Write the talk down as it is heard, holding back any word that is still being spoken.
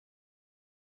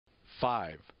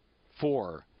5,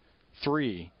 4,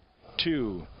 3,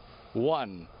 2,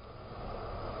 1.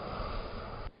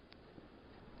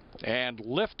 And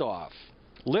liftoff.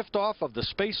 Liftoff of the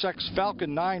SpaceX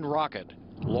Falcon 9 rocket,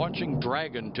 launching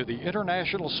Dragon to the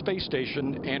International Space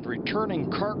Station and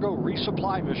returning cargo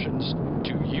resupply missions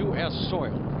to U.S.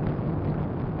 soil.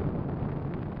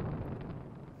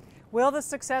 Will the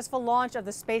successful launch of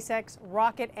the SpaceX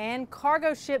rocket and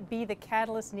cargo ship be the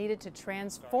catalyst needed to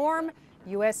transform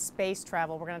U.S. space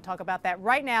travel? We're going to talk about that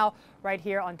right now, right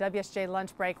here on WSJ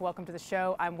Lunch Break. Welcome to the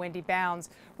show. I'm Wendy Bounds.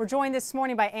 We're joined this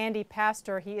morning by Andy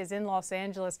Pastor. He is in Los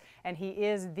Angeles, and he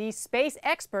is the space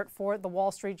expert for the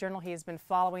Wall Street Journal. He has been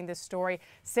following this story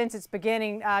since its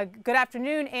beginning. Good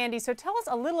afternoon, Andy. So tell us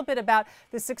a little bit about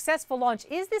the successful launch.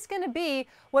 Is this going to be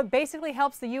what basically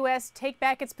helps the U.S. take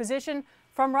back its position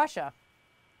from Russia?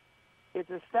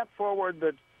 It's a step forward,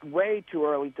 but way too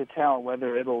early to tell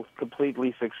whether it'll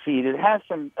completely succeed. It has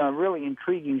some really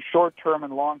intriguing short-term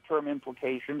and long-term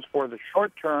implications. For the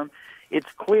short term, it's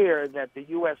clear that the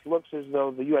U.S.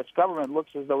 government looks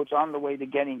as though it's on the way to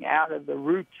getting out of the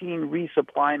routine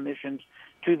resupply missions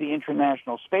to the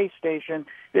International Space Station.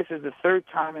 This is the third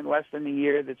time in less than a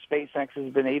year that SpaceX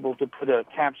has been able to put a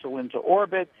capsule into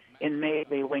orbit. In May,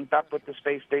 they linked up with the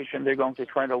space station. They're going to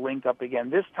try to link up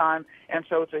again this time. And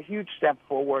so it's a huge step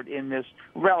forward in this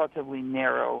relatively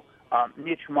narrow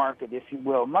niche market, if you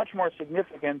will. Much more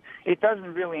significant, it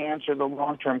doesn't really answer the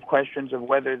long-term questions of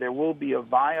whether there will be a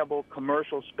viable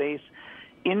commercial space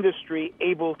industry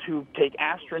able to take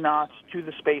astronauts to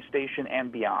the space station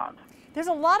and beyond. There's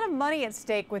a lot of money at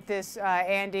stake with this,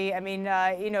 Andy. I mean,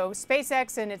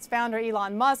 SpaceX and its founder,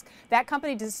 Elon Musk, that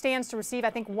company stands to receive, I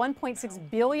think, $1.6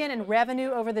 billion in revenue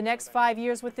over the next 5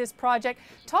 years with this project.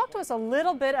 Talk to us a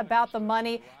little bit about the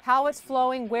money, how it's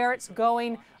flowing, where it's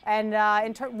going, and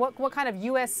what kind of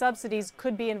U.S. subsidies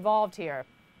could be involved here.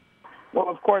 Well,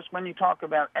 of course, when you talk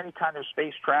about any kind of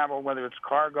space travel, whether it's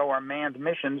cargo or manned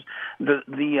missions, the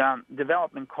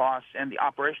development costs and the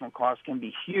operational costs can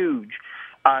be huge.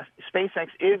 SpaceX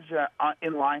is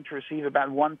in line to receive about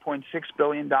 $1.6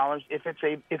 billion if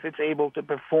it's able to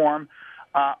perform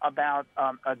about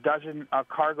a dozen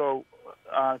cargo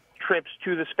trips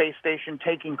to the space station,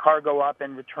 taking cargo up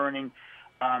and returning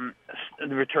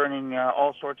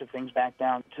all sorts of things back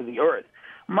down to the Earth.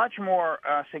 Much more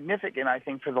significant, I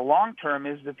think, for the long term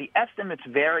is that the estimates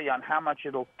vary on how much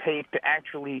it'll take to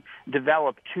actually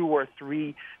develop 2 or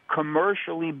 3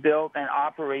 commercially built and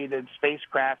operated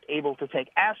spacecraft able to take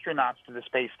astronauts to the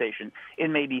space station. It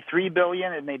may be $3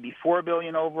 billion, it may be $4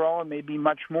 billion overall, it may be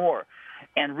much more.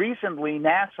 And recently,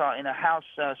 NASA, in a House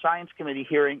Science Committee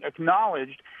hearing,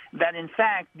 acknowledged that, in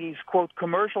fact, these, quote,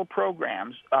 commercial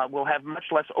programs will have much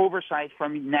less oversight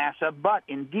from NASA, but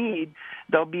indeed,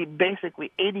 there'll be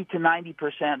basically 80 to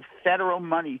 90% federal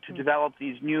money to develop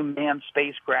these new manned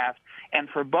spacecraft. And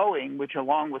for Boeing, which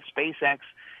along with SpaceX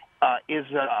is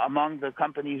among the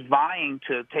companies vying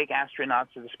to take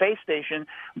astronauts to the space station,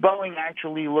 Boeing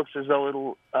actually looks as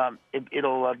though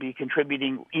it'll be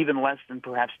contributing even less than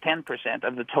perhaps 10%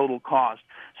 of the total cost.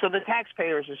 So the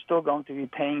taxpayers are still going to be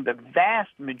paying the vast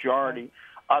majority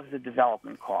of the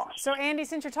development costs. So, Andy,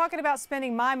 since you're talking about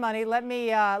spending my money, let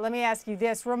me ask you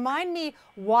this. Remind me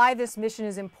why this mission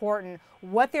is important,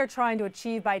 what they're trying to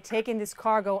achieve by taking this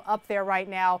cargo up there right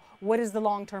now. What is the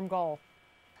long-term goal?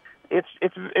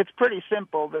 It's pretty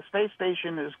simple. The space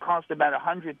station has cost about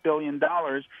 $100 billion,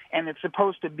 and it's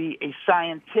supposed to be a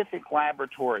scientific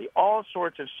laboratory, all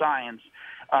sorts of science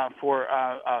for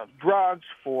drugs,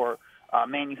 for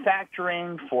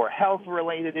manufacturing, for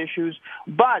health-related issues.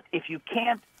 But if you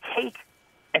can't take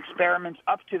experiments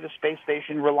up to the space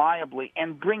station reliably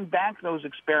and bring back those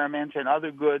experiments and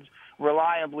other goods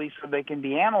reliably so they can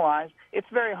be analyzed, it's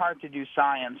very hard to do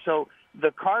science. So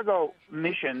the cargo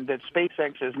mission that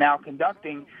SpaceX is now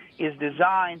conducting is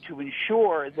designed to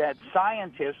ensure that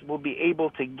scientists will be able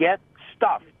to get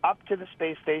stuff up to the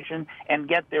space station and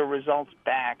get their results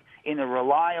back in a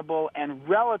reliable and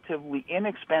relatively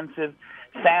inexpensive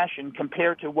fashion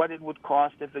compared to what it would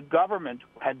cost if the government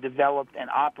had developed and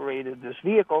operated this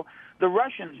vehicle. The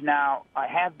Russians now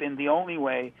have been the only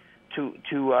way to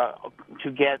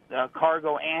get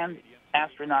cargo and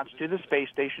astronauts to the space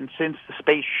station since the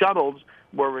space shuttles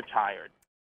were retired.